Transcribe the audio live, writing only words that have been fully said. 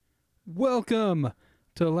Welcome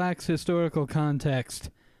to Lax Historical Context.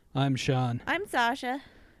 I'm Sean, I'm Sasha.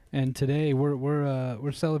 and today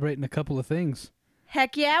we're celebrating a couple of things.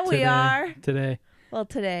 Heck yeah, we are. Today. Well,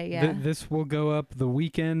 today, yeah. This will go up the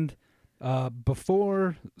weekend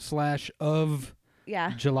before / of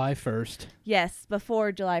Yeah. July 1st. Yes,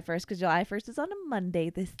 before July 1st, because July 1st is on a Monday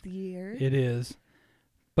this year. It is.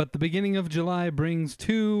 But the beginning of July brings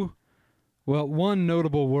one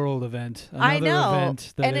notable world event. Another I know.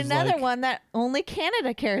 Event that And is another like, one that only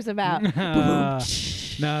Canada cares about.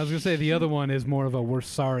 No, I was going to say the other one is more of a we're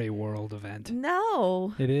sorry world event.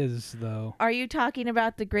 No. It is, though. Are you talking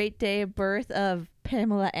about the great day of birth of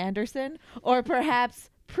Pamela Anderson? Or perhaps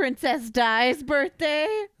Princess Di's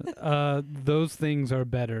birthday? Those things are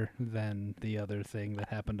better than the other thing that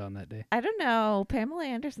happened on that day. I don't know. Pamela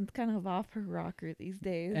Anderson's kind of off her rocker these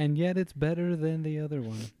days. And yet it's better than the other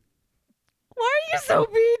one. Why are you so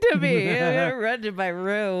mean to me? I'm gonna run to my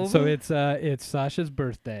room. So it's Sasha's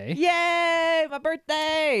birthday. Yay! My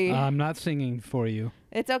birthday! I'm not singing for you.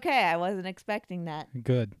 It's okay. I wasn't expecting that.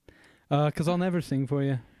 Good. 'Cause I'll never sing for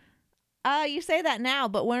you. You say that now,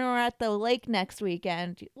 but when we're at the lake next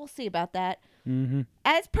weekend, we'll see about that. Mm-hmm.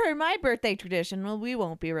 As per my birthday tradition, well, we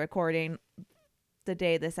won't be recording the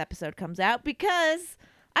day this episode comes out because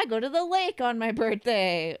I go to the lake on my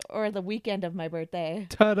birthday or the weekend of my birthday.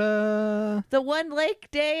 Ta-da! The one lake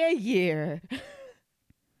day a year.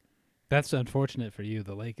 That's unfortunate for you.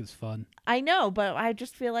 The lake is fun. I know, but I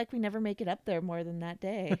just feel like we never make it up there more than that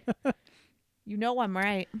day. You know I'm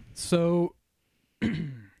right. So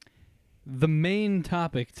the main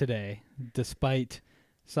topic today, despite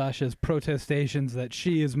Sasha's protestations that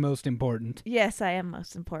she is most important. Yes, I am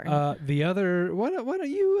most important. The other, why don't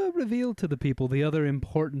you reveal to the people the other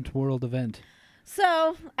important world event?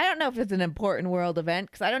 So, I don't know if it's an important world event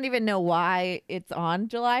because I don't even know why it's on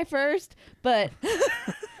July 1st, but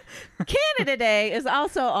Canada Day is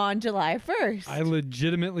also on July 1st. I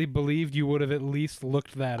legitimately believed you would have at least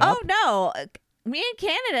looked that up. Oh, no. Me and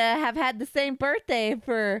Canada have had the same birthday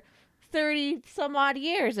for 30 some odd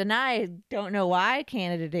years, and I don't know why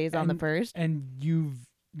Canada Day is on the 1st. And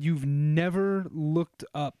you've never looked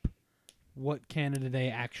up what Canada Day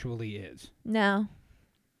actually is. No.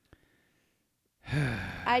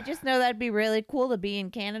 I just know that'd be really cool to be in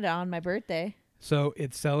Canada on my birthday. So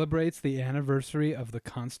it celebrates the anniversary of the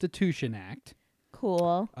Constitution Act,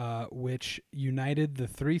 Cool. which united the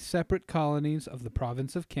 3 separate colonies of the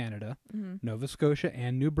province of Canada, Nova Scotia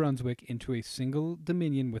and New Brunswick, into a single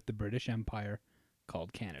dominion with the British Empire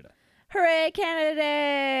called Canada. Hooray, Canada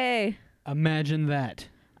Day! Imagine that.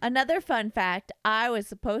 Another fun fact, I was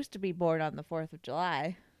supposed to be born on the 4th of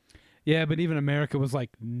July. Yeah, but even America was like,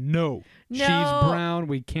 no, she's brown.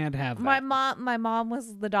 We can't have that.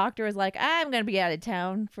 The doctor was like, I'm going to be out of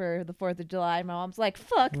town for the 4th of July. My mom's like,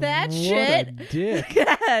 fuck that shit. What a dick.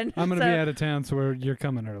 I'm going to be out of town, so you're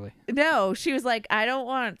coming early. No, she was like, I don't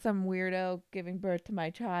want some weirdo giving birth to my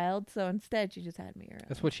child. So instead, she just had me around.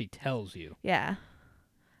 That's what she tells you. Yeah,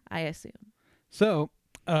 I assume. So,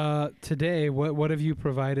 today, what have you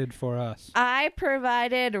provided for us? I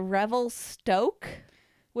provided Revel Stoke,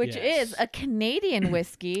 which Yes. is a Canadian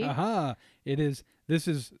whiskey. Aha. This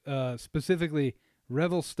is specifically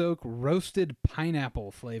Revelstoke roasted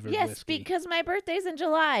pineapple flavored Yes, whiskey. because my birthday's in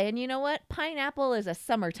July, and you know what? Pineapple is a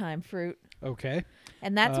summertime fruit, Okay.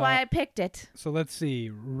 and that's why I picked it. So let's see.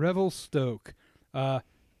 Revelstoke. To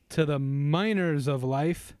the miners of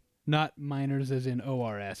life, not miners as in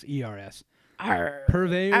ORS, ERS. Arr.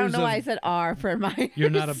 Purveyors I don't know of, why I said R for mine.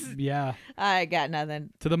 You're not a, yeah. I got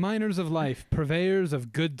nothing. To the miners of life, purveyors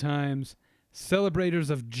of good times,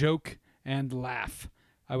 celebrators of joke and laugh.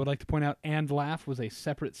 I would like to point out, and laugh was a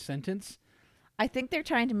separate sentence. I think they're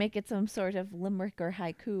trying to make it some sort of limerick or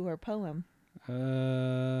haiku or poem.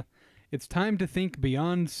 It's time to think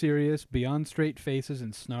beyond serious, beyond straight faces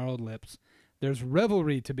and snarled lips. There's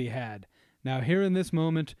revelry to be had. Now here in this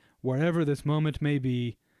moment, wherever this moment may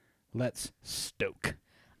be, let's stoke.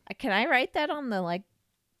 Can I write that on the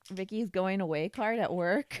Vicky's going away card at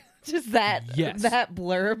work? Just that Yes. that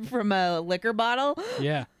blurb from a liquor bottle.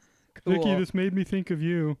 Yeah. Cool. Vicky, this made me think of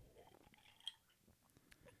you.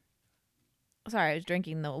 Sorry, I was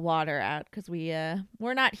drinking the water out because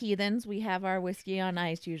we're not heathens. We have our whiskey on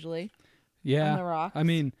ice usually. Yeah. On the rocks. I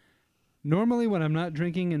mean, normally when I'm not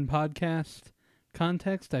drinking in podcast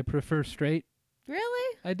context, I prefer straight.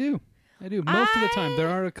 Really? I do. Most of the time. There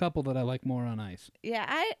are a couple that I like more on ice. Yeah,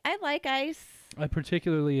 I like ice. I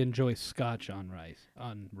particularly enjoy scotch on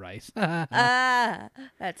rice. That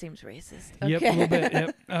seems racist. Okay. Yep, a little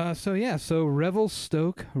bit. Yep. So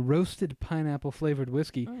Revelstoke roasted pineapple flavored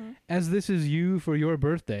whiskey. Mhm. As this is you for your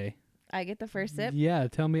birthday, I get the first sip. Yeah,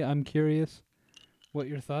 tell me. I'm curious what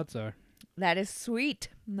your thoughts are. That is sweet.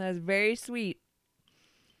 That is very sweet.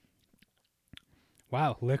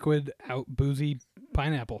 Wow, liquid out boozy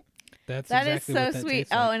pineapple. That's That exactly is so what that sweet.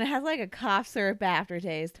 tastes Oh, like. and it has like a cough syrup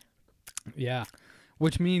aftertaste. Yeah,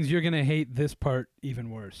 which means you're gonna hate this part even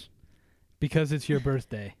worse because it's your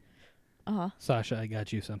birthday. Uh Sasha, I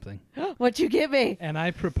got you something, huh. What'd you give me? and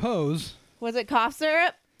I propose. Was it cough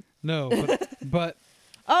syrup? No, but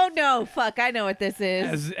Oh no, fuck! I know what this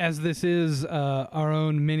is. as this is our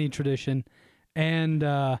own mini tradition, and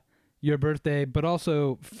your birthday, but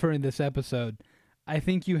also for this episode, I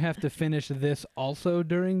think you have to finish this also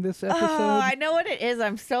during this episode. Oh, I know what it is.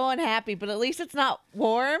 I'm so unhappy, but at least it's not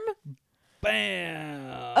warm.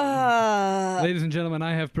 Bam! Ladies and gentlemen,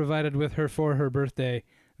 I have provided with her for her birthday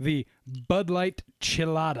the Bud Light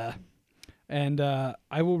Chilada. And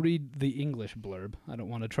I will read the English blurb. I don't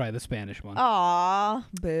want to try the Spanish one. Aw,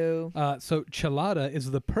 boo. So Chilada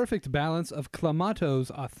is the perfect balance of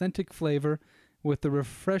Clamato's authentic flavor with the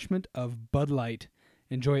refreshment of Bud Light.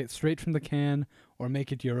 Enjoy it straight from the can or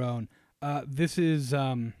make it your own. This is,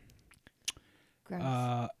 Gross.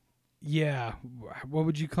 yeah, what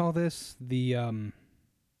would you call this? The,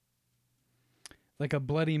 like a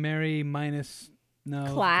Bloody Mary minus,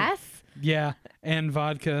 no. Class? Yeah, and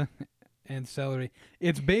vodka and celery.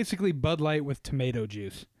 It's basically Bud Light with tomato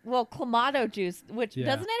juice. Well, Clamato juice, which Yeah.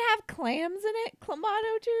 doesn't it have clams in it?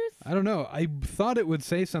 Clamato juice? I don't know. I thought it would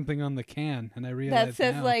say something on the can, and I That realized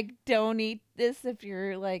says now. like, don't eat this if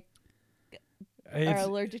you're like are It's-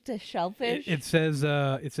 allergic to shellfish. it says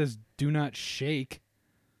do not shake.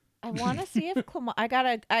 I want to see if I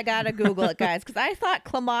gotta Google it, guys, because I thought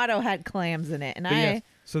Clamato had clams in it, and But yes,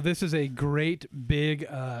 so this is a great big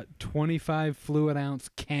 25 fluid ounce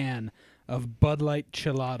can of Bud Light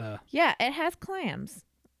Chilada, yeah, it has clams.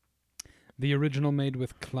 the original made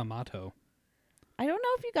with Clamato. I don't know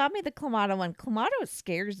if you got me the Clamato one. Clamato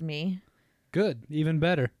scares me. Good, even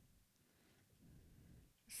better.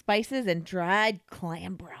 Spices and dried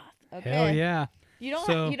clam broth. Okay. Hell yeah. You don't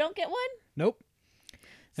So- you don't get one? Nope.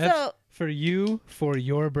 That's So for you for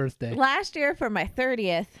your birthday. last year for my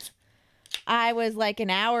 30th, I was like an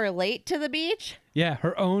hour late to the beach. Yeah,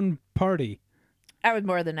 her own party. I was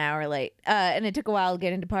more than an hour late, and it took a while to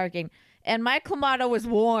get into parking. And my Clamato was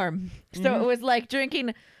warm, so it was like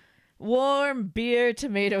drinking warm beer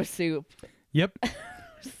tomato soup. Yep.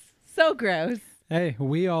 So gross. Hey,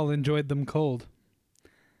 we all enjoyed them cold.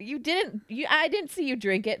 You didn't. I didn't see you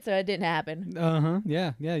drink it, so it didn't happen.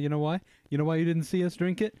 Yeah. You know why? You know why you didn't see us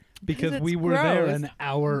drink it? Because it's we were there gross. an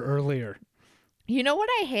hour earlier. You know what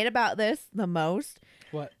I hate about this the most?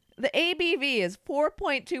 What? The ABV is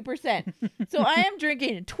 4.2%. So I am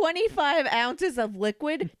drinking 25 ounces of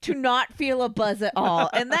liquid to not feel a buzz at all.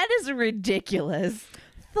 And that is ridiculous.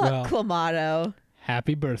 Fuck Well. Clamato.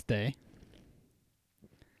 Happy birthday.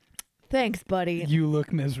 Thanks, buddy. You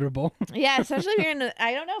look miserable. Yeah, especially if you're in the,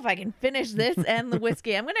 I don't know if I can finish this and the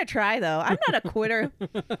whiskey. I'm going to try, though. I'm not a quitter.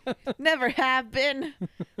 Never have been.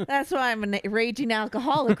 That's why I'm a raging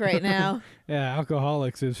alcoholic right now. Yeah,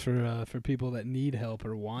 alcoholics is for people that need help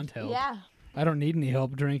or want help. Yeah. I don't need any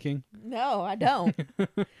help drinking. No, I don't.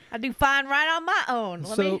 I do fine right on my own.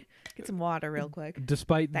 Let So- me get some water real quick.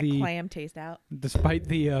 Despite That the clam taste out.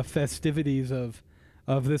 festivities of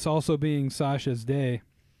this also being Sasha's day,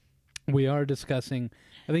 we are discussing,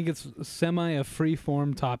 I think it's a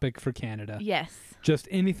free-form topic for Canada. Yes. Just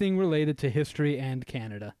anything related to history and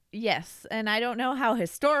Canada. Yes. And I don't know how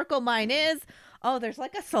historical mine is. Oh, there's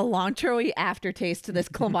like a cilantro-y aftertaste to this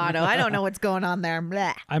Clamato. I don't know what's going on there.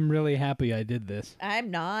 Blech. I'm really happy I did this. I'm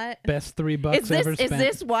not. Best $3 ever Is spent.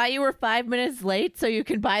 this why you were 5 minutes late so you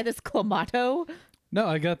can buy this Clamato? No,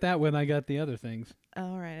 I got that when I got the other things.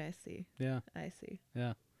 All right, I see. Yeah. I see.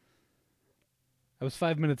 I was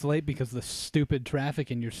 5 minutes late because of the stupid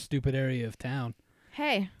traffic in your stupid area of town.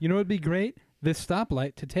 Hey, You know what would be great? This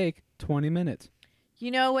stoplight to take 20 minutes.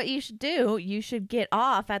 you know what you should do? You should get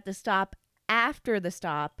off at the stop after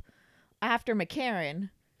McCarran.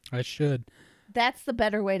 I should. That's the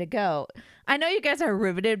better way to go. I know you guys are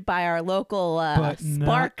riveted by our local But not-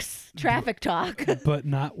 Sparks traffic talk. But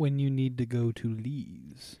not when you need to go to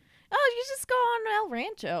Lee's. Oh, you just go on El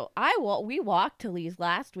Rancho. We walked to Lee's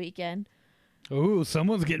last weekend. Ooh,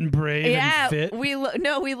 someone's getting brave Yeah, and fit. we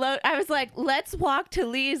I was like, let's walk to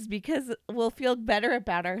Lee's because we'll feel better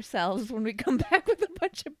about ourselves when we come back with a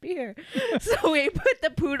bunch of beer. So we put the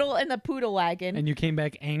poodle in the poodle wagon. And you came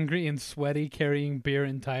back angry and sweaty, carrying beer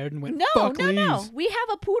and tired, and went, No, fuck no, no. Lee's. We have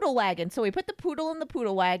a poodle wagon. So we put the poodle in the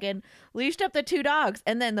poodle wagon, leashed up the 2 dogs,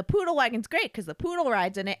 and then the poodle wagon's great because the poodle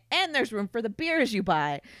rides in it and there's room for the beers you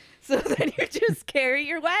buy. So then you just carry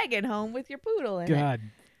your wagon home with your poodle in it. God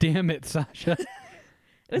damn it, Sasha.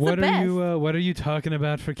 It was the best. What are you talking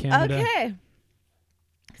about for Canada? Okay.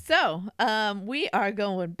 So, we are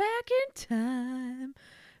going back in time.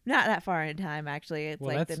 Not that far in time, actually. It's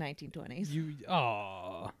Well, like the that's- 1920s.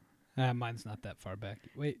 Mine's not that far back.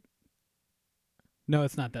 Wait. No,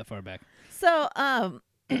 it's not that far back. So,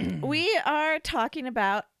 we are talking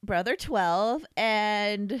about Brother 12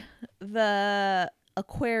 and the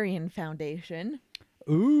Aquarian Foundation.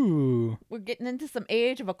 Ooh. We're getting into some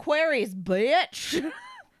Age of Aquarius, bitch.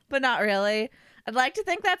 But not really. I'd like to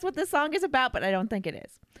think that's what this song is about, but I don't think it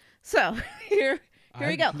is. So, here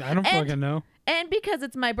we go. I don't fucking know. And because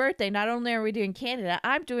it's my birthday, not only are we doing Canada,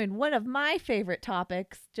 I'm doing one of my favorite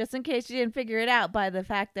topics, just in case you didn't figure it out by the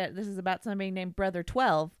fact that this is about somebody named Brother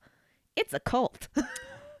 12. It's a cult.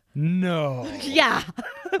 No. Yeah.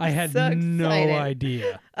 I had so no excited.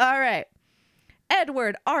 idea. All right.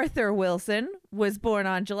 Edward Arthur Wilson was born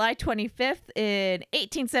on July 25th in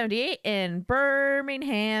 1878 in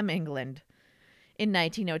Birmingham, England. In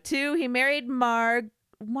 1902, he married Marjorie,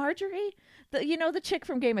 the chick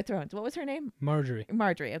from Game of Thrones. What was her name? Marjorie.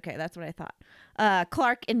 Marjorie. Okay, that's what I thought.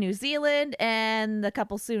 Clark in New Zealand, and the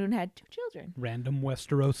couple soon had 2 children. Random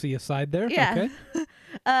Westerosi aside there. Yeah. Okay.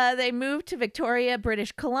 They moved to Victoria,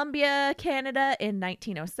 British Columbia, Canada in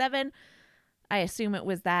 1907. I assume it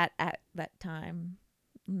was that at that time,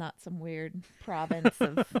 not some weird province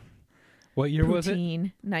of What year was it?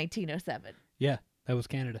 Poutine, 1907. Yeah, that was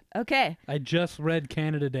Canada. Okay. I just read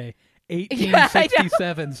Canada Day. Yeah, I know.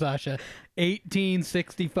 1867, Sasha.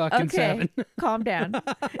 1860 fucking Okay. 7. Calm down.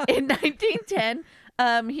 In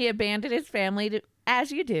 1910, he abandoned his family,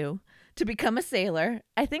 as you do, to become a sailor.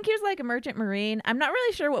 I think he was like a merchant marine. I'm not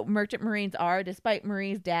really sure what merchant marines are, despite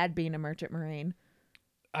Marie's dad being a merchant marine.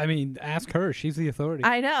 I mean, ask her. She's the authority.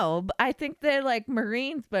 I know, but I think they're like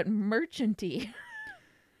marines, but merchanty.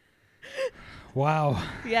 Wow.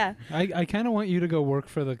 Yeah, I kind of want you to go work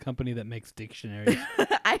for the company that makes dictionaries.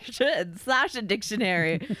 I should. Sasha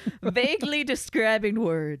Dictionary. Vaguely describing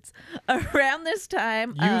words. Around this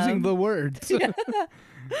time. Using the words.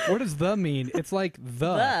 What does the mean? It's like you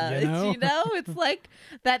know? It's like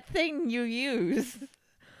that thing you use.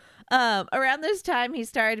 Around this time, he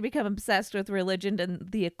started to become obsessed with religion and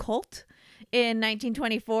the occult. In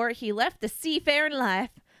 1924, he left the seafaring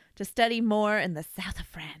life to study more in the south of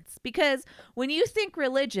France. Because when you think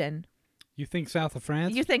religion, You think south of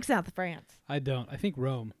France? you think south of France. I don't. I think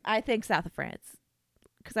Rome. I think south of France.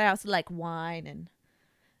 Because I also like wine and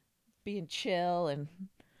being chill and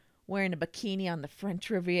wearing a bikini on the French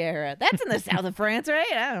Riviera. That's in the south of France,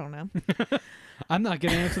 right? I don't know. I'm not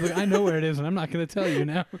going to answer I know where it is, and I'm not going to tell you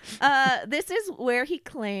now. This is where he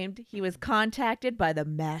claimed he was contacted by the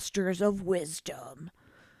Masters of Wisdom,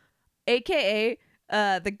 a.k.a.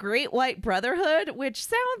 The Great White Brotherhood, which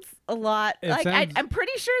sounds a lot I'm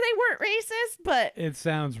pretty sure they weren't racist, but It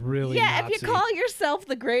sounds really yeah, Nazi. if you call yourself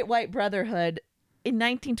the Great White Brotherhood in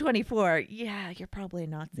 1924, yeah, you're probably a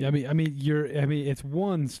Nazi. I mean, it's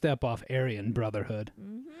one step off Aryan Brotherhood.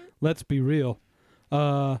 Mm-hmm. Let's be real.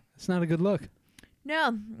 It's not a good look.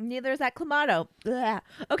 No, neither is that Clamato. Ugh.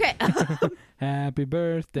 Okay. Happy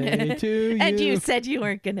birthday to you. And you said you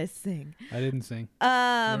weren't gonna sing. I didn't sing.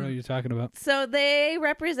 I don't know what you're talking about. So they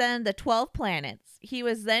represent the 12 planets. He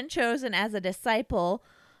was then chosen as a disciple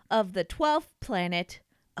of the 12th planet,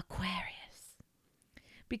 Aquarius.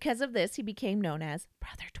 Because of this, he became known as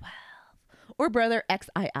Brother 12 or Brother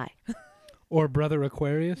XII. Or Brother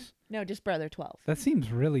Aquarius. No, just Brother 12. That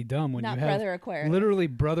seems really dumb when Not you have Brother Aquarius. literally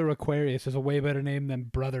Brother Aquarius is a way better name than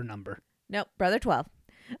Brother Number. Nope, Brother 12.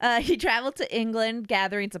 He traveled to England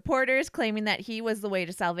gathering supporters, claiming that he was the way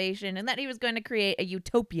to salvation and that he was going to create a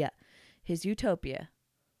utopia. His utopia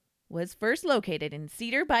was first located in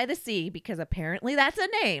Cedar by the Sea because apparently that's a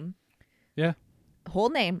name. Yeah. Whole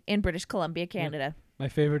name in British Columbia, Canada. My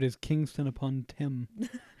favorite is Kingston upon Thames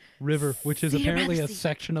River, which is Cedar by apparently the a Sea.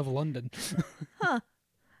 section of London.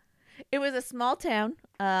 It was a small town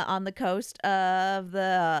on the coast of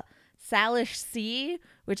the Salish Sea,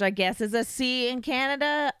 which I guess is a sea in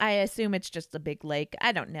Canada. I assume it's just a big lake.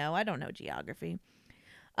 I don't know. I don't know geography.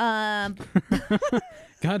 Um,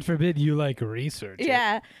 God forbid you like research. it.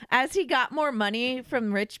 yeah. As he got more money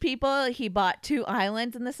from rich people, he bought 2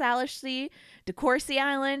 islands in the Salish Sea, De Courcy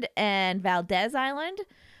Island and Valdez Island.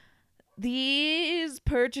 These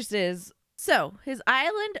purchases. So, his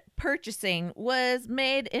island purchasing was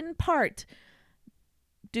made in part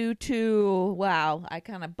due to, wow, I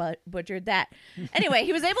kind of butchered that. Anyway,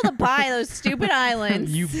 he was able to buy those stupid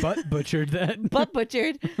islands. You butt butchered that. Butt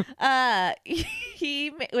butchered.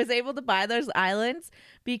 He was able to buy those islands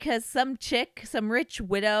because some rich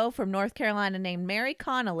widow from North Carolina named Mary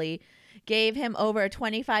Connolly gave him over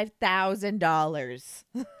 $25,000.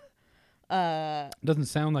 Doesn't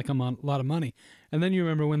sound like a lot of money. And then you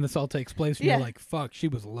remember when this all takes place, and Yeah. you're like, fuck, she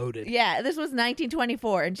was loaded. Yeah, this was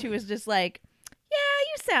 1924, and she was just like, yeah,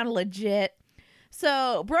 you sound legit.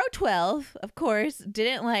 So, Bro 12, of course,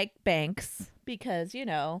 didn't like banks because, you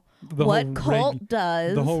know, The what whole cult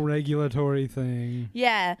does. The whole regulatory thing.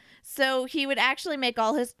 Yeah. So, he would actually make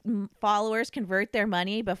all his followers convert their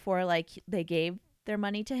money before, like, they gave their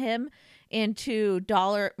money to him into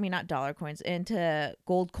into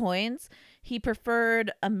gold coins. He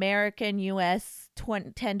preferred American US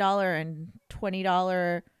 $10 and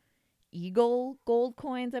 $20 Eagle gold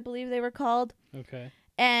coins, I believe they were called. Okay.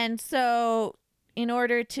 And so in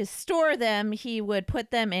order to store them, he would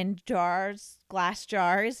put them in jars, glass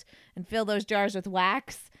jars, and fill those jars with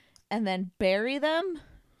wax and then bury them.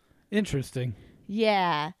 Interesting.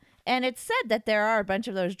 Yeah. And it's said that there are a bunch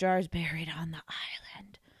of those jars buried on the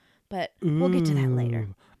island. But we'll get to that later.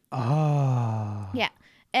 Ooh. Ah. Yeah.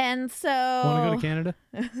 And so Want to go to Canada?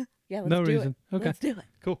 yeah, let's No do reason. it. Okay. Let's do it.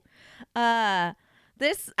 Cool.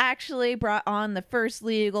 This actually brought on the first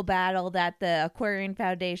legal battle that the Aquarian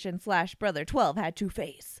Foundation / Brother 12 had to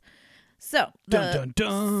face. So, the Dun, dun,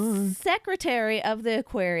 dun. secretary of the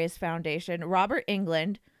Aquarius Foundation, Robert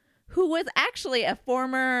England, who was actually a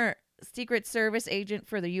former Secret Service agent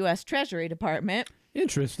for the U.S. Treasury Department,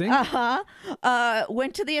 Interesting.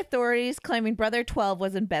 went to the authorities claiming Brother 12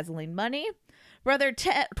 was embezzling money. Brother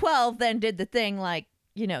 12 then did the thing like,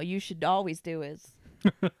 you know, you should always do is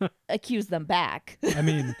accuse them back. I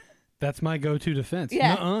mean, that's my go-to defense.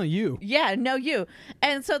 Yeah. Nuh-uh, you. Yeah, no, you.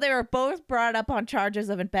 And so they were both brought up on charges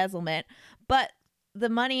of embezzlement, but the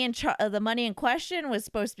money in question was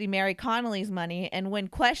supposed to be Mary Connolly's money, and when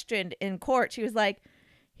questioned in court, she was like,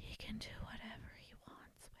 "He can do whatever he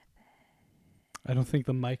wants with it. I don't think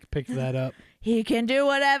the mic picked that up. He can do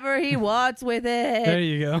whatever he wants with it." There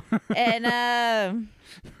you go.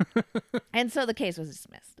 And so the case was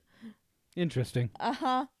dismissed. Interesting. There's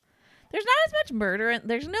not as much murder.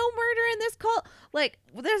 There's no murder in this cult. Like,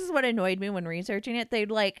 this is what annoyed me when researching it. They'd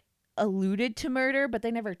like alluded to murder, but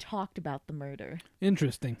they never talked about the murder.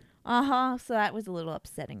 Interesting. So that was a little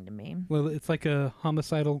upsetting to me. Well, it's like a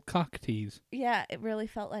homicidal cock tease. Yeah, it really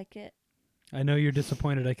felt like it. I know you're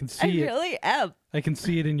disappointed. I can see I really am. I can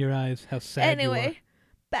see it in your eyes. How sad you are. Anyway,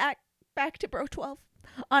 back to Bro 12.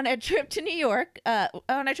 On a trip to New York,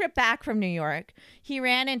 on a trip back from New York, he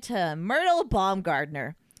ran into Myrtle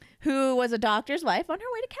Baumgardner, who was a doctor's wife on her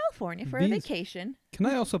way to California for a vacation. Can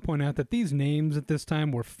I also point out that these names at this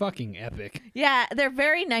time were fucking epic? Yeah, they're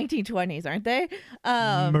very 1920s, aren't they?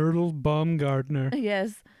 Myrtle Baumgardner.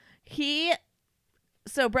 Yes.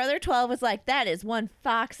 So Brother 12 was like, that is one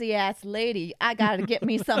foxy ass lady. I got to get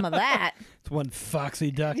me some of that. It's one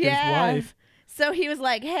foxy doctor's Yeah. wife. So he was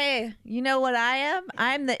like, hey, you know what I am?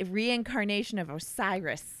 I'm the reincarnation of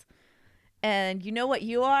Osiris. And you know what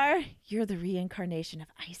you are? You're the reincarnation of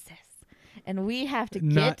Isis. And we have to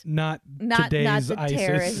get... Not Not today's the ISIS.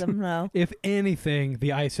 terrorism, no. If anything,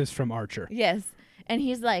 the ISIS from Archer. Yes. And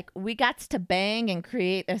he's like, we got to bang and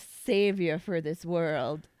create a savior for this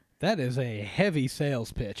world. That is a heavy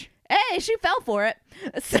sales pitch. Hey, she fell for it.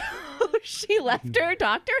 So she left her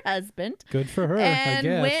doctor husband. Good for her, I And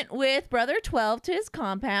guess. went with Brother 12 to his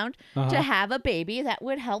compound Uh-huh. to have a baby that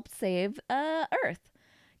would help save Earth.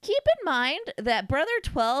 Keep in mind that Brother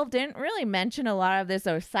 12 didn't really mention a lot of this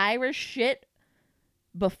Osiris shit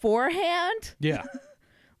beforehand. Yeah.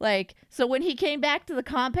 Like, so when he came back to the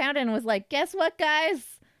compound and was like, guess what,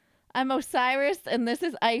 guys? I'm Osiris and this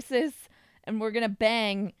is Isis and we're going to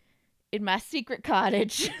bang in my secret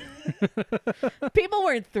cottage. People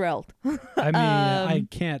weren't thrilled. I mean, I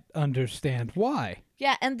can't understand why.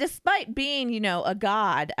 Yeah, and despite being, you know, a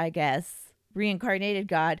god, I guess, reincarnated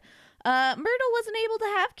god, Myrtle wasn't able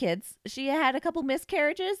to have kids. She had a couple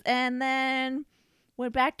miscarriages and then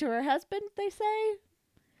went back to her husband, they say.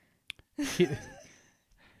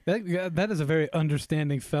 That is a very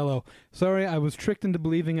understanding fellow. Sorry, I was tricked into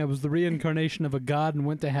believing I was the reincarnation of a god and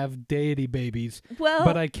went to have deity babies. Well,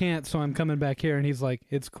 But I can't, so I'm coming back here. And he's like,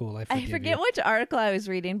 it's cool. I I forget which article I was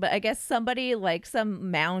reading, but I guess somebody, like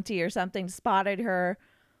some Mountie or something, spotted her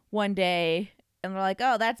one day and they're like,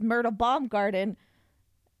 oh, that's Myrtle Baumgarten.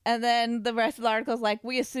 And then the rest of the article is like,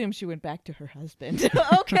 we assume she went back to her husband.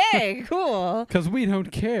 Okay, cool. Because we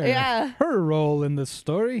don't care. Yeah. Her role in this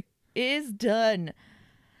story Is done.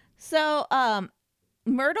 So,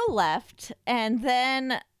 Myrtle left, and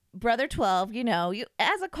then Brother 12, you know, you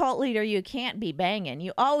as a cult leader, you can't be banging.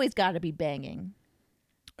 You always got to be banging.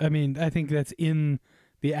 I mean, I think that's in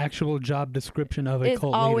the actual job description of a It's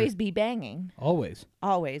cult always leader. be banging. Always.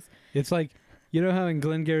 Always. It's like, you know how in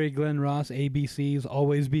Glengarry Glen Ross, ABCs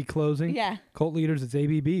always be closing? Yeah. Cult leaders, it's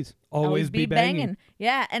ABBs. Always be banging.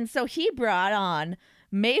 Yeah, and so he brought on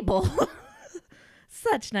Mabel,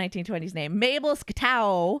 such 1920s name, Mabel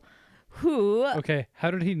Scatow, who... Okay, how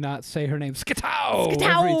did he not say her name? Skatow!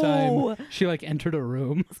 Skatow! Every time she, like, entered a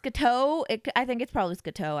room. Scatow, I think it's probably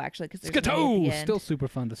Scatow, actually, because there's an A at the Skatow! end. Still super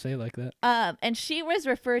fun to say like that. And she was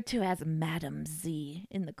referred to as Madam Z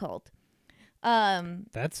in the cult.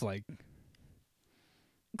 That's like...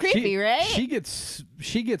 Creepy, right? She gets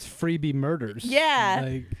freebie murders. Yeah.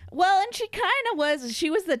 Like, Well, and she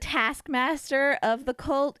was the taskmaster of the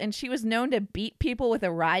cult, and she was known to beat people with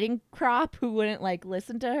a riding crop who wouldn't like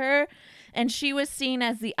listen to her. And she was seen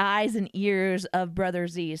as the eyes and ears of Brother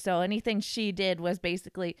Z. So anything she did was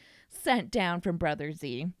basically sent down from Brother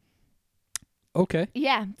Z. okay.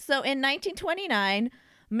 Yeah. So in 1929,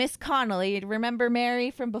 Miss Connolly, remember Mary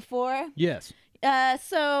from before? Yes.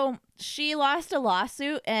 So she lost a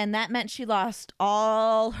lawsuit, and that meant she lost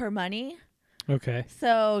all her money. Okay.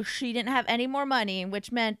 So she didn't have any more money,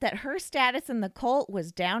 which meant that her status in the cult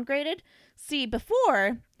was downgraded. See,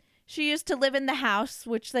 before, she used to live in the house,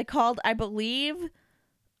 which they called, I believe,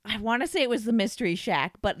 I want to say it was the Mystery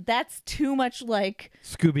Shack, but that's too much like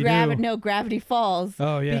Scooby-Doo. Gravity Falls.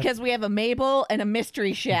 Oh, yeah. Because we have a Mabel and a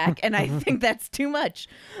Mystery Shack, and I think that's too much.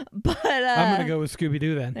 But I'm going to go with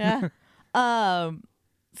Scooby-Doo then. yeah.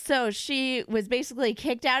 So she was basically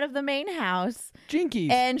kicked out of the main house, Jinkies.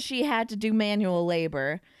 and she had to do manual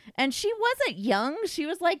labor. And she wasn't young; she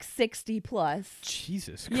was like 60 plus.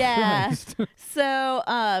 Jesus Yeah. Christ.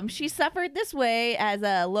 So, she suffered this way as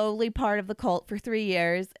a lowly part of the cult for 3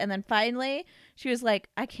 years, and then finally, she was like,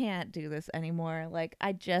 "I can't do this anymore. Like,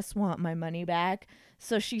 I just want my money back."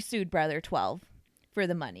 So she sued Brother 12 for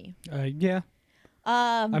the money. Yeah.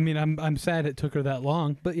 I mean, I'm sad it took her that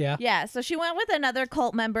long, but yeah. Yeah, so she went with another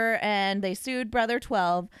cult member and they sued Brother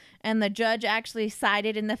 12, and the judge actually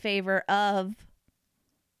sided in the favor of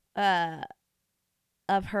her,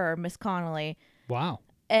 Miss Connolly, Wow.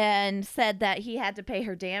 and said that he had to pay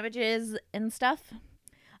her damages and stuff.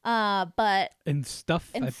 But And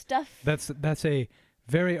stuff. stuff. That's a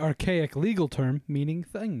very archaic legal term meaning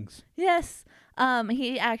things. Yes.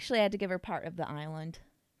 He actually had to give her part of the island.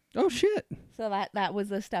 Oh shit. So that was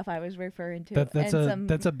the stuff I was referring to.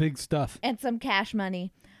 That's a big stuff. And some cash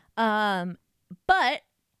money. But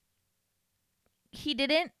he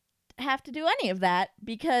didn't have to do any of that,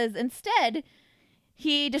 because instead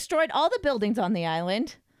he destroyed all the buildings on the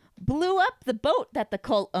island, blew up the boat that the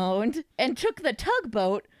cult owned, and took the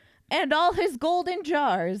tugboat and all his golden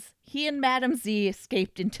jars. He and Madam Z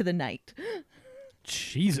escaped into the night.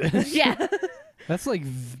 Jesus. Yeah. That's like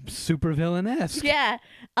super villain-esque. Yeah.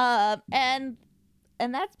 And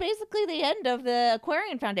that's basically the end of the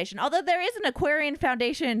Aquarian Foundation. Although there is an Aquarian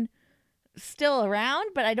Foundation still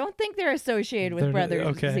around, but I don't think they're associated with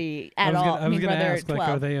Brother Z at all. I was going to ask, 12. like,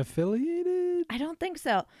 are they affiliated? I don't think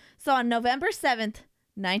so. So on November 7th,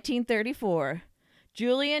 1934,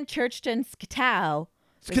 Julian Churchton Skatow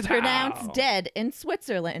was pronounced dead in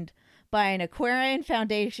Switzerland by an Aquarian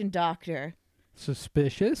Foundation doctor.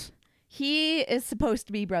 Suspicious? He is supposed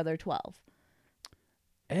to be Brother 12.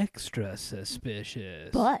 Extra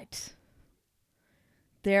suspicious. But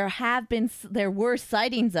there were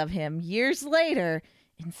sightings of him years later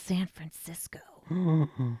in San Francisco.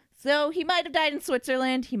 So he might have died in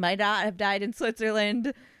Switzerland. He might not have died in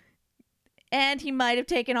Switzerland. And he might have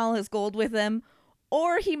taken all his gold with him.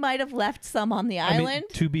 Or he might have left some on the island. I mean,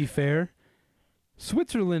 to be fair,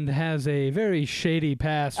 Switzerland has a very shady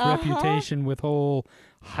past reputation with whole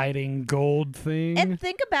hiding gold thing. And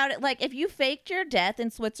think about it. Like, if you faked your death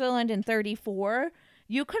in Switzerland in 1934,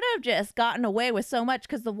 you could have just gotten away with so much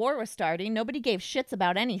because the war was starting. Nobody gave shits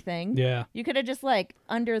about anything. Yeah. You could have just, like,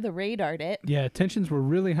 under the radared it. Yeah, tensions were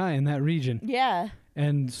really high in that region. Yeah.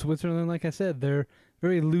 And Switzerland, like I said, they're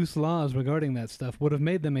very loose laws regarding that stuff would have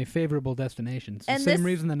made them a favorable destination. It's the And same this-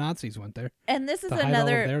 reason the Nazis went there, And this is to hide all of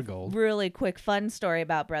another their gold. really quick fun story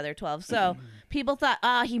about Brother 12. So people thought,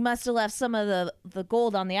 he must have left some of the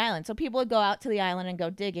gold on the island. So people would go out to the island and go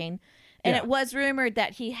digging. And Yeah. it was rumored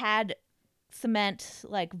that he had cement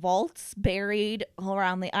like vaults buried all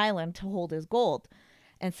around the island to hold his gold.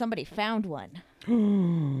 And somebody found one.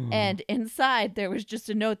 And inside there was just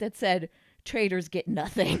a note that said, "Traders get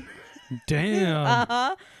nothing." Damn.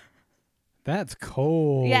 Uh-huh. That's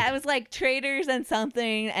cold. Yeah, it was like traders and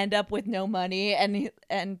something end up with no money, and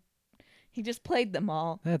he just played them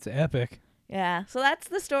all. That's epic. Yeah, so that's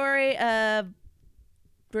the story of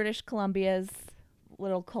British Columbia's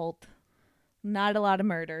little cult. Not a lot of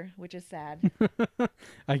murder, which is sad.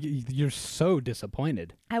 You're so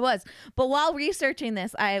disappointed. I was. But while researching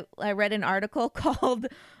this, I read an article called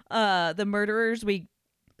The Murderers We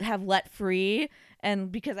Have Let Free.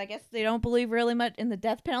 And because I guess they don't believe really much in the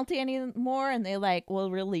death penalty anymore, and they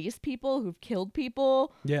will release people who've killed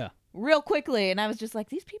people Yeah. real quickly. And I was just like,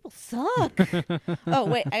 these people suck. Oh,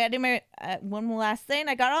 wait, I got to do my one last thing.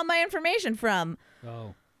 I got all my information from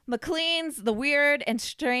Oh. McLean's The Weird and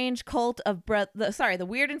Strange Cult of The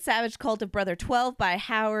Weird and Savage Cult of Brother 12 by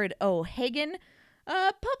Howard O. Hagen.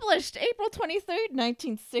 Published April 23rd,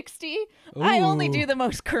 1960. I only Ooh. do the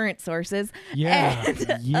most current sources. Yeah.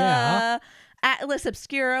 And, Yeah. Atlas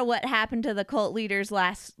Obscura, What Happened to the Cult Leader's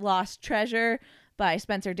Lost Treasure by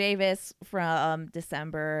Spencer Davis from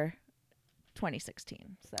December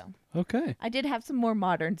 2016. So Okay. I did have some more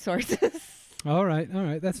modern sources. All right.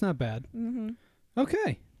 That's not bad. Mm-hmm.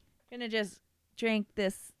 Okay. Gonna just drink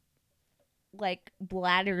this like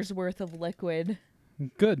bladder's worth of liquid.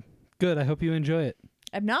 Good. I hope you enjoy it.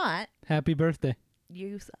 I'm not. Happy birthday.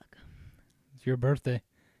 You suck. It's your birthday.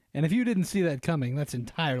 And if you didn't see that coming, that's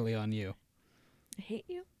entirely on you. I hate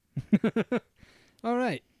you. All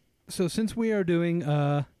right. So since we are doing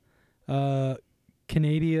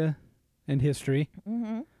Canada and history,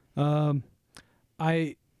 Mm-hmm.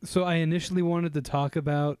 I initially wanted to talk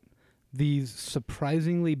about these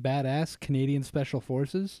surprisingly badass Canadian Special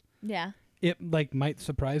Forces. Yeah. It might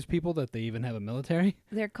surprise people that they even have a military.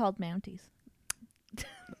 They're called Mounties.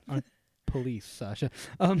 Police, Sasha.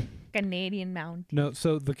 Canadian Mounties. No,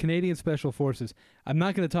 so the Canadian Special Forces, I'm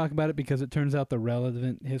not going to talk about it because it turns out the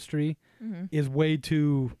relevant history Mm-hmm. is way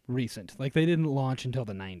too recent. Like, they didn't launch until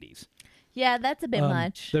the 90s. Yeah, that's a bit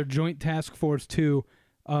much. They're Joint Task Force 2,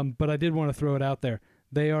 but I did want to throw it out there.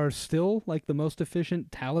 They are still, like, the most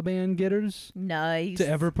efficient Taliban getters Nice. to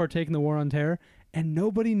ever partake in the War on Terror, and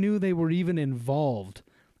nobody knew they were even involved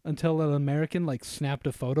until an American, snapped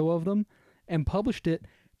a photo of them and published it,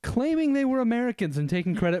 claiming they were Americans and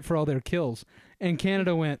taking credit for all their kills. And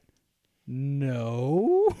Canada went,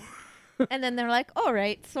 no. And then they're like, all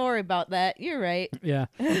right, sorry about that. You're right. Yeah.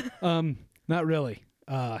 Not really.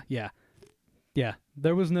 Yeah.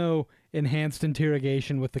 There was no enhanced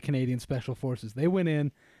interrogation with the Canadian Special Forces. They went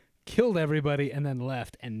in, killed everybody, and then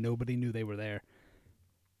left, and nobody knew they were there.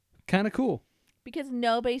 Kind of cool. Because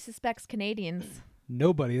nobody suspects Canadians.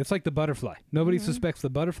 Nobody. It's like the butterfly. Nobody suspects the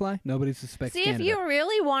butterfly. Nobody suspects See, Canada. if you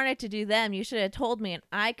really wanted to do them, you should have told me, and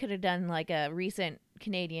I could have done like a recent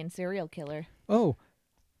Canadian serial killer. Oh,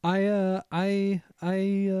 I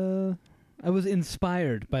was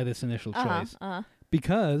inspired by this initial choice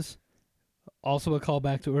because, also a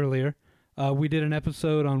callback to earlier, we did an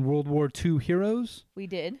episode on World War II heroes. We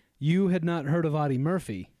did. You had not heard of Audie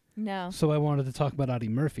Murphy, No. so I wanted to talk about Audie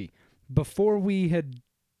Murphy.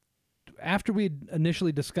 After we had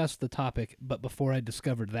initially discussed the topic, but before I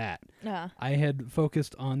discovered that, I had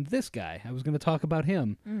focused on this guy. I was going to talk about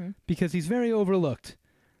him because he's very overlooked,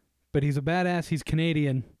 but he's a badass. He's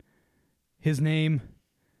Canadian. His name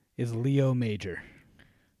is Leo Major.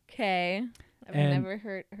 Okay. I've never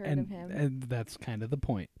heard of him. And that's kind of the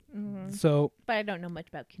point. Mhm. So, But I don't know much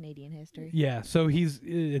about Canadian history. yeah, so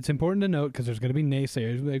it's important to note because there's going to be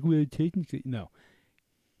naysayers like, well, technically, no.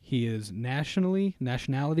 He is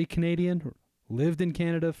nationality Canadian, lived in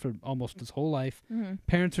Canada for almost his whole life. Mm-hmm.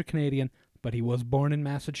 Parents are Canadian, but he was born in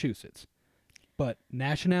Massachusetts. But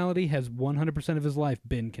nationality has 100% of his life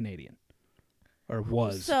been Canadian. Or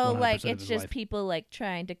was. So, 100% of it's his just life. people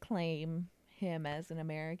trying to claim him as an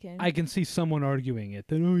American. I can see someone arguing it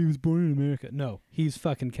that, oh, he was born in America. No, he's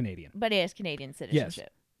fucking Canadian. But he has Canadian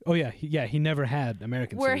citizenship. Oh, yeah. He never had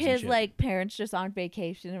American Were citizenship. his parents just on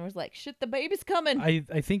vacation and was like, shit, the baby's coming? I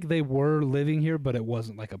think they were living here, but it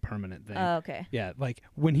wasn't like a permanent thing. Oh, okay. Yeah,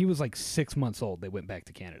 when he was 6 months old, they went back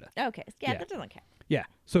to Canada. Okay. Yeah, Yeah. that doesn't count. Yeah.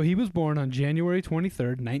 So he was born on January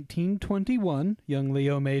 23rd, 1921. Young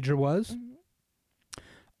Leo Major was.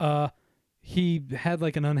 Mm-hmm. he had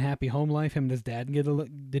like an unhappy home life. Him and his dad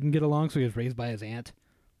didn't get along, so he was raised by his aunt.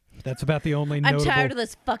 That's about the only I'm notable. tired of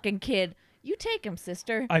this fucking kid. You take him,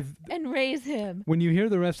 sister, I've and raise him. When you hear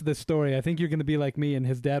the rest of this story, I think you're going to be like me, and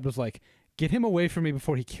his dad was like, get him away from me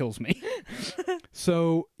before he kills me.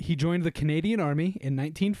 So he joined the Canadian Army in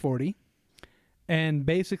 1940 and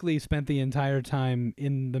basically spent the entire time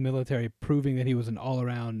in the military proving that he was an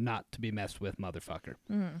all-around, not-to-be-messed-with motherfucker.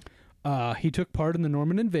 He took part in the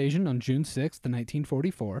Norman invasion on June 6th,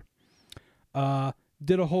 1944.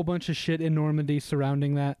 Did a whole bunch of shit in Normandy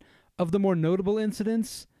surrounding that. Of the more notable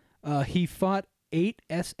incidents, he fought 8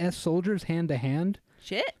 SS soldiers hand-to-hand,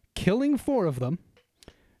 Shit. killing 4 of them.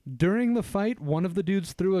 During the fight, one of the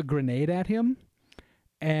dudes threw a grenade at him,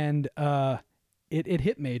 and it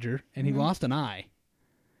hit Major, and he lost an eye.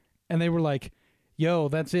 And they were like, "Yo,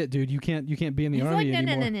 that's it, dude. You can't be in the He's army like,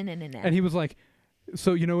 no, anymore." no. And he was like,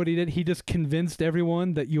 "So you know what he did? He just convinced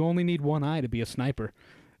everyone that you only need one eye to be a sniper."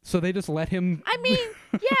 So they just let him. I mean,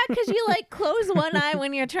 yeah, because you like close one eye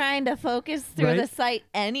when you're trying to focus through Right. the sight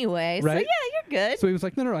anyway. Right. So yeah, you're good. So he was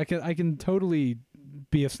like, "No, I can totally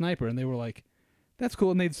be a sniper." And they were like, "That's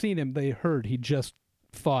cool." And they'd seen him. They heard he just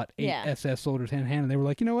fought 8 Yeah. SS soldiers hand in hand, and they were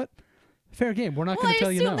like, "You know what? Fair game. We're not Well, going I to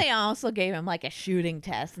tell you assume no." they also gave him like a shooting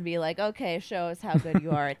test and be like, okay, show us how good you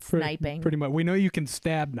are at sniping. Pretty much. We know you can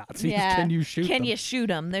stab Nazis. Yeah. Can you shoot Can them? you shoot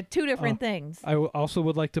them? They're two different things. I also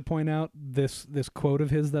would like to point out this quote of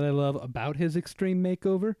his that I love about his extreme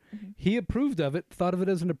makeover. He approved of it, thought of it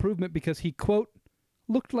as an improvement because he, quote,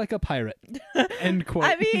 looked like a pirate, end quote.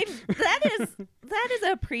 I mean, that is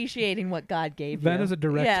appreciating what God gave you. That is a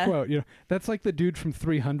direct Yeah. quote. You know, that's like the dude from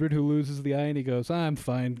 300 who loses the eye and he goes, "I'm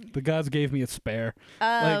fine. The gods gave me a spare."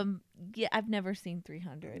 Yeah, I've never seen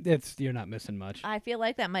 300. You're not missing much. I feel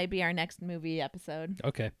like that might be our next movie episode.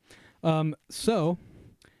 Okay. So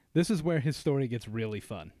this is where his story gets really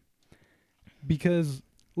fun. Because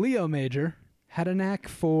Leo Major had a knack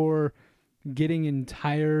for getting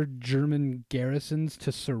entire German garrisons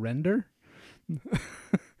to surrender.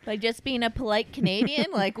 By just being a polite Canadian?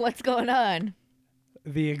 Like, what's going on?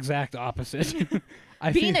 The exact opposite.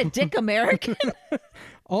 Being a dick American?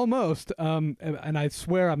 Almost. And I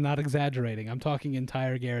swear I'm not exaggerating. I'm talking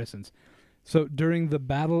entire garrisons. So during the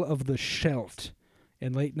Battle of the Scheldt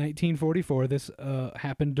in late 1944, this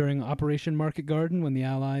happened during Operation Market Garden when the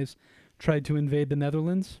Allies tried to invade the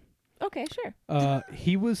Netherlands. Okay, sure.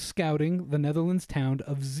 He was scouting the Netherlands town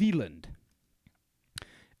of Zeeland.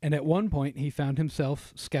 And at one point, he found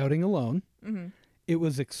himself scouting alone. Mm-hmm. It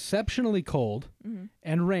was exceptionally cold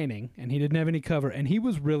and raining, and he didn't have any cover, and he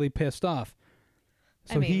was really pissed off.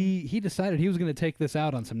 So he decided he was going to take this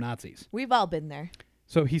out on some Nazis. We've all been there.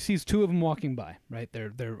 So he sees 2 of them walking by, right?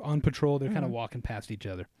 They're on patrol. They're kind of walking past each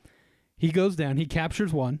other. He goes down. He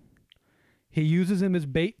captures one. He uses him as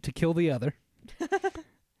bait to kill the other.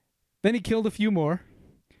 Then he killed a few more.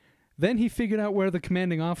 Then he figured out where the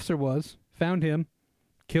commanding officer was, found him,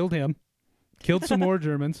 killed some more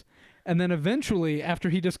Germans. And then eventually, after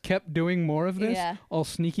he just kept doing more of this, all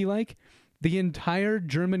sneaky-like, the entire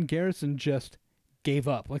German garrison just gave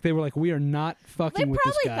up. Like, they were like, we are not fucking with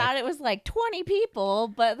this guy. They probably thought it was like 20 people,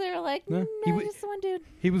 but they were like, no, just one dude.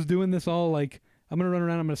 He was doing this all like, I'm going to run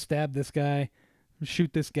around, I'm going to stab this guy,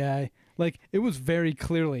 shoot this guy. Like, it was very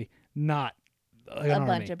clearly not an army.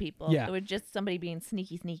 Bunch of people. Yeah. It was just somebody being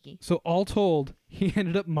sneaky. So all told, he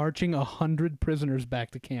ended up marching 100 prisoners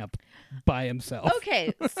back to camp by himself.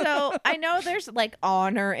 Okay, so I know there's like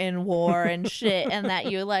honor in war and shit, and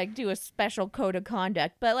that you like do a special code of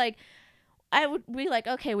conduct, but like I would be like,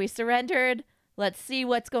 okay, we surrendered. Let's see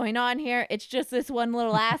what's going on here. It's just this one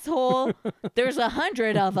little asshole. There's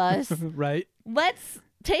 100 of us. Right? Let's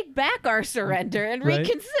take back our surrender and Right.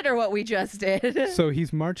 reconsider what we just did. So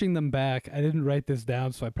he's marching them back. I didn't write this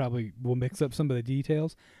down, so I probably will mix up some of the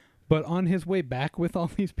details. But on his way back with all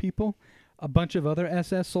these people, a bunch of other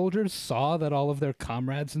SS soldiers saw that all of their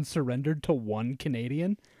comrades had surrendered to one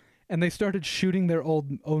Canadian, and they started shooting their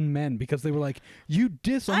own men because they were like, "You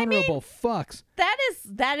dishonorable fucks."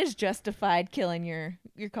 That is justified killing your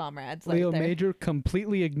comrades. Leo like there. Major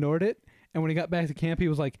completely ignored it, and when he got back to camp, he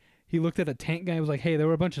was like, he looked at a tank guy and was like, "Hey, there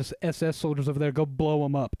were a bunch of SS soldiers over there. Go blow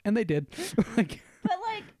them up." And they did. Like, But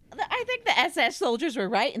like, I think the SS soldiers were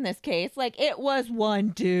right in this case. Like, it was one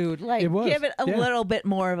dude. Like, It was, give it a yeah. little bit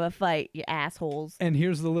more of a fight, you assholes. and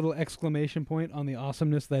here's the little exclamation point on the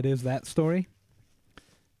awesomeness that is that story.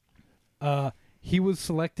 He was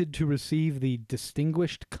selected to receive the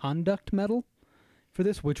Distinguished Conduct Medal for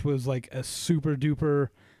this, which was like a super duper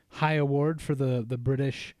high award for the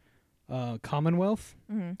British Commonwealth.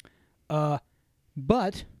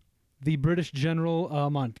 But the British General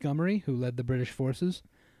Montgomery, who led the British forces,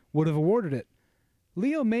 would have awarded it.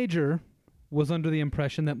 Leo Major was under the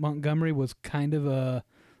impression that Montgomery was kind of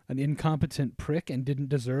an incompetent prick and didn't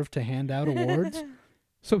deserve to hand out awards.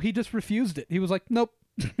 So he just refused it. He was like, nope,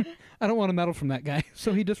 I don't want a medal from that guy.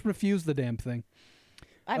 So he just refused the damn thing.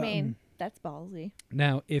 I mean, that's ballsy.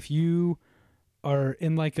 Now, if you are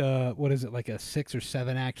in like a 6 or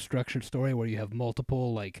 7 act structured story where you have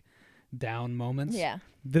multiple like down moments, Yeah.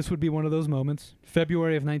 this would be one of those moments.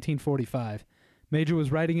 February of 1945, Major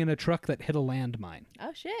was riding in a truck that hit a landmine.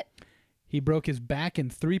 Oh, shit. He broke his back in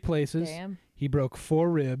 3 places. Damn. He broke 4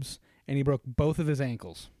 ribs, and he broke both of his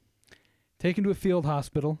ankles. Taken to a field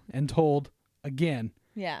hospital and told, again,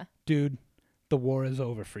 Yeah. dude, the war is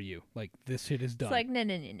over for you. Like, this shit is done. It's like, no.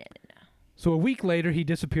 So a week later, he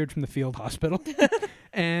disappeared from the field hospital.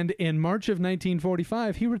 And in March of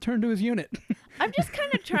 1945, he returned to his unit. I'm just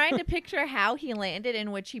kind of trying to picture how he landed,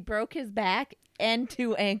 in which he broke his back and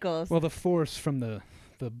 2 ankles. Well, the force from the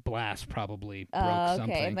blast probably broke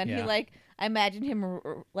something. Okay. And then yeah. he, like, I imagine him,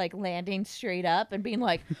 like, landing straight up and being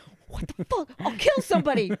like, what the fuck? I'll kill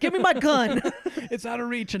somebody. Give me my gun. It's out of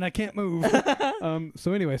reach and I can't move.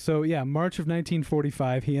 So anyway, March of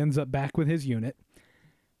 1945, he ends up back with his unit.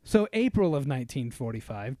 So April of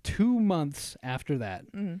 1945, 2 months after that,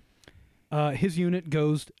 his unit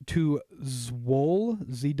goes to Zwolle,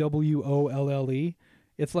 Zwolle.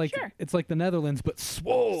 It's like It's like the Netherlands, but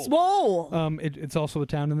Swole. Swole. It's also a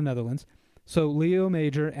town in the Netherlands. So Leo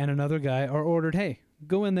Major and another guy are ordered, hey,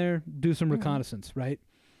 go in there, do some reconnaissance, right?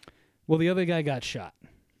 Well, the other guy got shot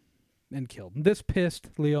and killed. This pissed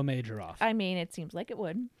Leo Major off. I mean, it seems like it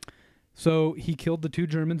would. So he killed the 2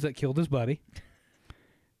 Germans that killed his buddy.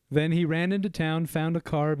 Then he ran into town, found a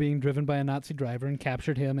car being driven by a Nazi driver, and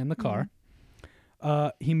captured him in the car.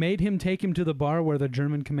 He made him take him to the bar where the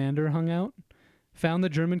German commander hung out, found the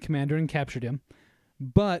German commander and captured him.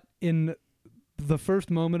 But in the first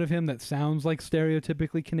moment of him that sounds like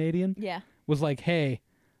stereotypically Canadian, was like, hey,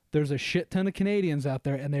 there's a shit ton of Canadians out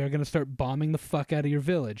there, and they are going to start bombing the fuck out of your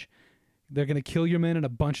village. They're going to kill your men and a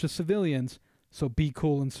bunch of civilians, so be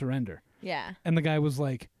cool and surrender. Yeah. And the guy was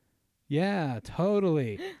like, yeah,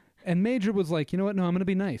 totally. And Major was like, you know what? No, I'm going to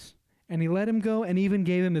be nice. And he let him go and even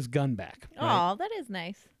gave him his gun back. Right? Oh, that is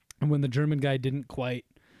nice. And when the German guy didn't quite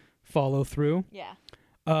follow through,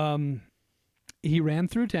 he ran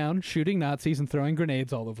through town shooting Nazis and throwing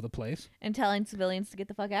grenades all over the place. And telling civilians to get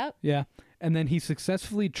the fuck out? Yeah. And then he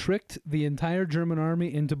successfully tricked the entire German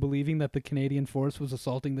army into believing that the Canadian force was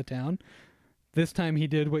assaulting the town. This time he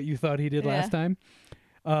did what you thought he did last time.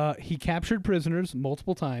 He captured prisoners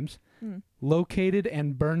multiple times, located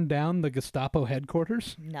and burned down the Gestapo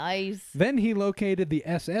headquarters. Nice. Then he located the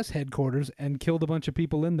SS headquarters and killed a bunch of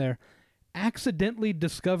people in there, accidentally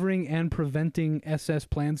discovering and preventing SS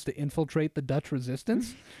plans to infiltrate the Dutch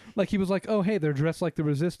resistance. Like he was like, oh, hey, they're dressed like the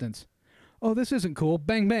resistance. Oh, this isn't cool.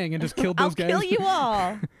 Bang, bang, and just killed those guys. I'll kill you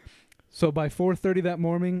all. So by 4:30 that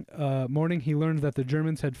morning, he learned that the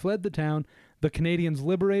Germans had fled the town. The Canadians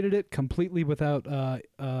liberated it completely without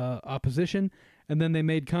opposition, and then they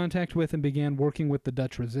made contact with and began working with the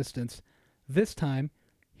Dutch resistance. This time,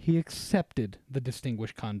 he accepted the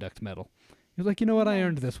Distinguished Conduct Medal. He was like, you know what? I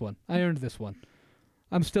earned this one.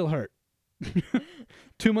 I'm still hurt.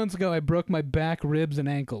 2 months ago, I broke my back, ribs, and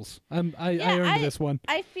ankles. I earned this one.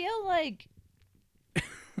 I feel like,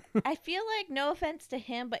 no offense to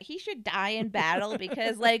him, but he should die in battle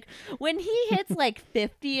because, like, when he hits, like,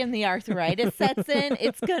 50 and the arthritis sets in,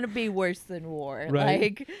 it's going to be worse than war. Right.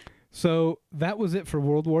 Like, so that was it for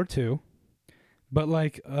World War II. But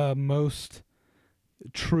like most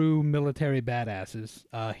true military badasses,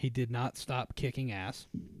 he did not stop kicking ass,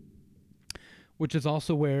 which is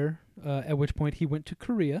also at which point he went to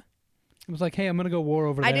Korea. It was like, hey, I'm going to go war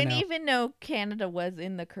over there I didn't now. even know Canada was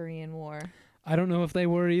in the Korean War. I don't know if they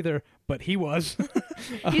were either, but he was.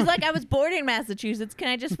 He's like, I was born in Massachusetts. Can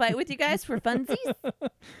I just fight with you guys for funsies?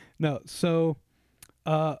 No. So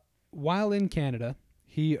while in Canada,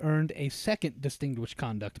 he earned a second Distinguished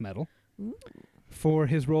Conduct Medal for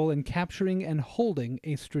his role in capturing and holding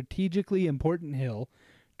a strategically important hill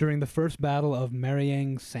during the First Battle of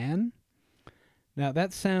Mariang San. Now,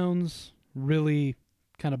 that sounds really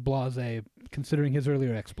kind of blasé, considering his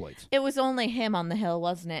earlier exploits. It was only him on the hill,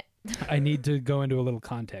 wasn't it? I need to go into a little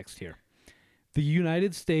context here. The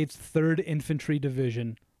United States 3rd Infantry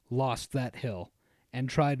Division lost that hill and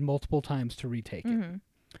tried multiple times to retake it.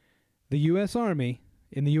 The U.S. Army,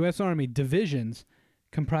 in the U.S. Army, divisions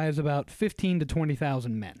comprise about 15 to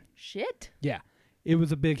 20,000 men. Shit. Yeah, it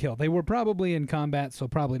was a big hill. They were probably in combat, so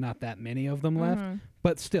probably not that many of them left,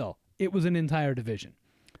 but still, it was an entire division.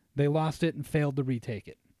 They lost it and failed to retake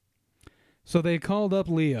it. So they called up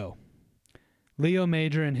Leo. Leo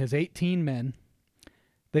Major and his 18 men.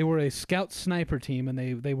 They were a scout sniper team, and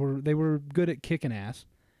they were good at kicking ass.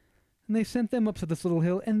 And they sent them up to this little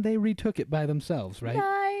hill, and they retook it by themselves, right?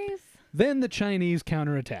 Nice. Then the Chinese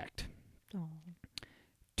counterattacked. Oh.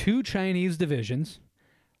 2 Chinese divisions,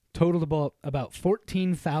 totaled about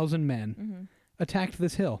 14,000 men, Mm-hmm. attacked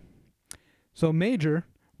this hill. So Major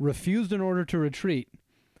refused an order to retreat,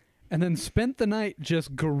 and then spent the night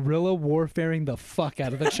just guerrilla warfaring the fuck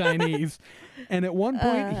out of the Chinese. And at one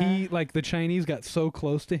point, the Chinese got so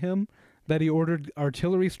close to him that he ordered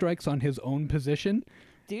artillery strikes on his own position.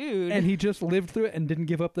 Dude. And he just lived through it and didn't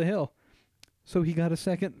give up the hill. So he got a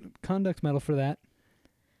second conduct medal for that.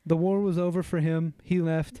 The war was over for him. He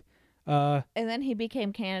left. And then he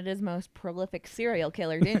became Canada's most prolific serial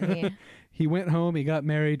killer, didn't he? He went home. He got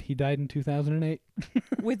married. He died in 2008.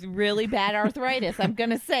 With really bad arthritis. I'm going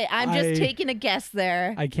to say. I'm just taking a guess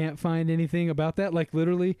there. I can't find anything about that. Like,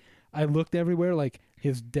 literally, I looked everywhere. Like,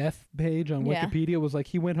 his death page on Wikipedia was like,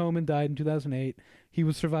 he went home and died in 2008. He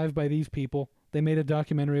was survived by these people. They made a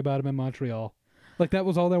documentary about him in Montreal. Like, that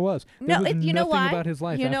was all there was. There was you know nothing why? about his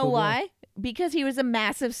life. You after know the war. why? Because he was a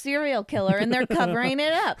massive serial killer and they're covering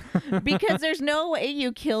it up. Because there's no way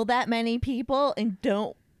you kill that many people and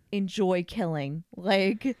don't enjoy killing.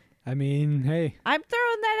 Like, I mean, hey. I'm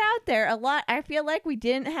throwing that out there. I feel like we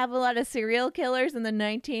didn't have a lot of serial killers in the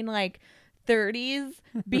 30s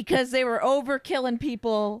because they were overkilling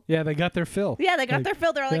people. Yeah, they got their fill. Yeah, they got Like, their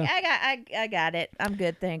fill. They're like, yeah. I got it. I'm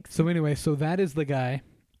good, thanks. So anyway, so that is the guy.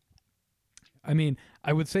 I mean,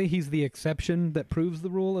 I would say he's the exception that proves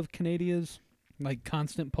the rule of Canada's like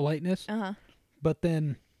constant politeness. Uh-huh. But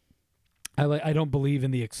then I don't believe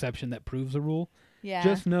in the exception that proves the rule. Yeah.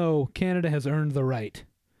 Just know Canada has earned the right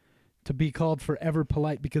to be called forever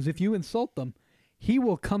polite, because if you insult them, he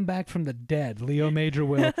will come back from the dead, Leo Major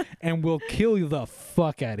will, and will kill you the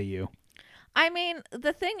fuck out of you. I mean,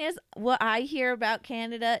 the thing is, what I hear about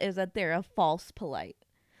Canada is that they're a false polite.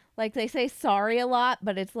 Like, they say sorry a lot,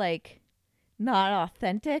 but it's like not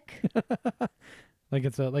authentic. Like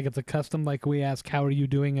it's a custom, like we ask, how are you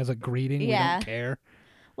doing as a greeting? Yeah. We don't care.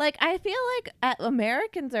 Like, I feel like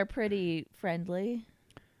Americans are pretty friendly.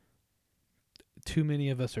 Too many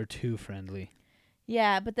of us are too friendly.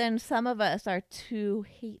 Yeah, but then some of us are too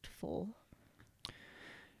hateful.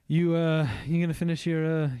 You gonna finish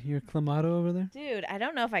your clamato over there? Dude, I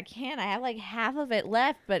don't know if I can. I have like half of it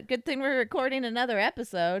left, but good thing we're recording another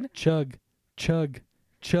episode. Chug, chug,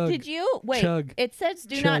 chug. Did you wait? Chug, It says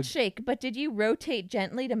do chug. not shake, but did you rotate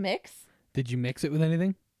gently to mix? Did you mix it with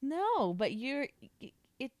anything? No, but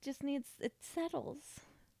it just needs, it settles.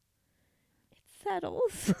 It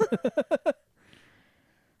settles.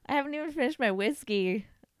 I haven't even finished my whiskey.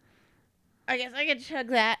 I guess I could chug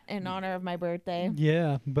that in honor of my birthday.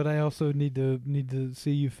 Yeah, but I also need to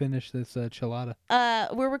see you finish this chelada.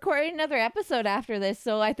 We're recording another episode after this,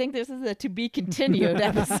 so I think this is a to be continued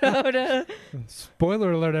episode.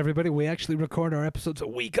 Spoiler alert, everybody! We actually record our episodes a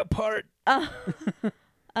week apart.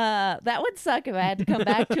 That would suck if I had to come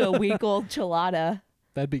back to a week-old chelada.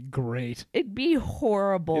 That'd be great. It'd be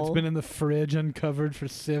horrible. It's been in the fridge uncovered for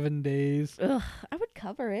 7 days. Ugh, I would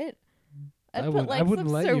cover it. I'd I put would- I like wouldn't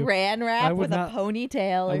some let you. saran I wrap would with not- a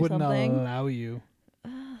ponytail I or wouldn't something. allow you.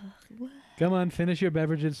 Come on, finish your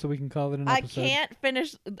beverages so we can call it an I episode. can't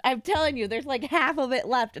finish. I'm telling you, there's like half of it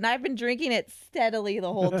left, and I've been drinking it steadily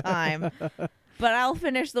the whole time. But I'll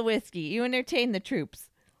finish the whiskey. You entertain the troops.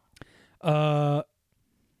 Oh,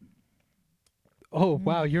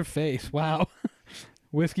 wow, your face. Wow.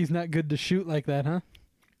 Whiskey's not good to shoot like that, huh?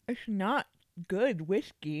 It's not good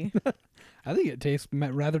whiskey. I think it tastes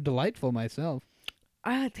rather delightful myself.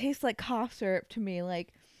 It tastes like cough syrup to me.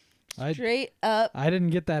 Like I straight up, didn't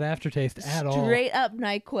get that aftertaste at all. straight up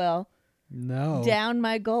NyQuil No. down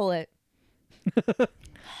my gullet.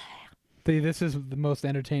 See, this is the most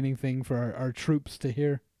entertaining thing for our troops to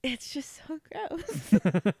hear. It's just so gross.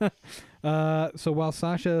 So while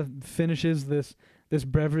Sasha finishes this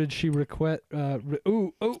beverage, she Oh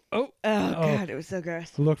God, it was so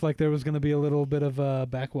gross. Looked like there was going to be a little bit of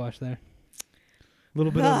backwash there. A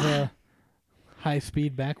little bit of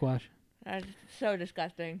high-speed backwash. That's so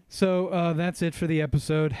disgusting. So that's it for the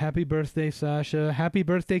episode. Happy birthday, Sasha. Happy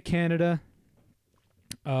birthday, Canada.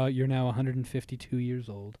 You're now 152 years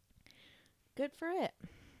old. Good for it.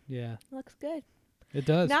 Yeah, Looks good. it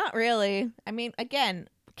does. Not really. I mean, again,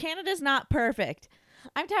 Canada's not perfect.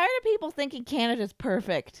 I'm tired of people thinking Canada's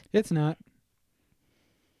perfect. It's not.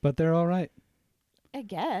 But they're all right. I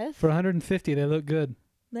guess. For 150, they look good.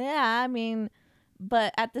 Yeah, I mean,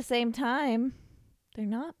 but at the same time, they're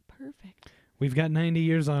not perfect. We've got 90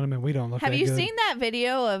 years on them, and we don't look Have that you good. seen that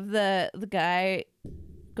video of the guy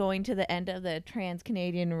going to the end of the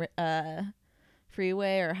Trans-Canadian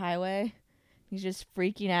freeway or highway. He's just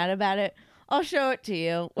freaking out about it. I'll show it to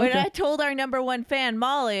you. When Okay. I told our number one fan,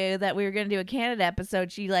 Molly, that we were going to do a Canada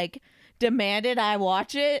episode, she like demanded I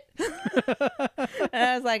watch it. And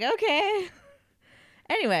I was like, okay.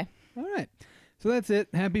 Anyway. All right. So that's it.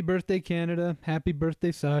 Happy birthday, Canada. Happy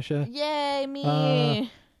birthday, Sasha. Yay, me.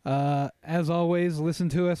 As always, listen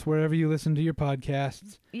to us wherever you listen to your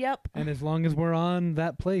podcasts. Yep. And as long as we're on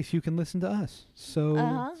that place, you can listen to us. So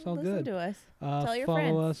it's all Listen good. to us. Tell your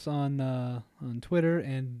Follow friends. us on Twitter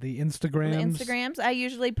and the Instagrams. The Instagrams I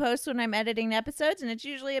usually post when I'm editing episodes, and it's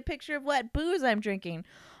usually a picture of what booze I'm drinking.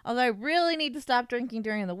 Although I really need to stop drinking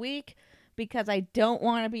during the week because I don't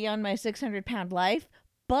want to be on my 600-pound life.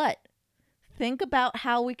 But think about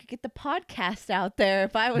how we could get the podcast out there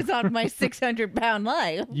if I was on my 600-pound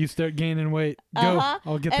life. You start gaining weight. Go.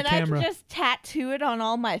 I'll get And the camera. I can just tattoo it on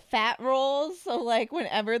all my fat rolls. So, like,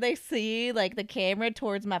 whenever they see, like, the camera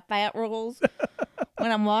towards my fat rolls,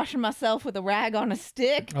 when I'm washing myself with a rag on a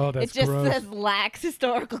stick, Oh, that's it just gross. says lax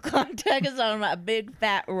historical context on my big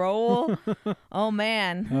fat roll. Oh,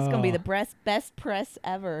 man. This is going to be the best press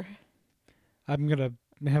ever. I'm going to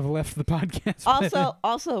have left the podcast.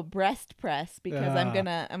 Also breast press because I'm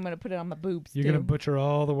gonna put it on my boobs. You're too. going to butcher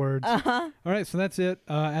all the words. Uh-huh. All right, so that's it.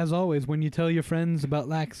 As always, when you tell your friends about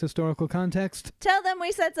lax historical context, Tell them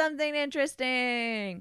we said something interesting.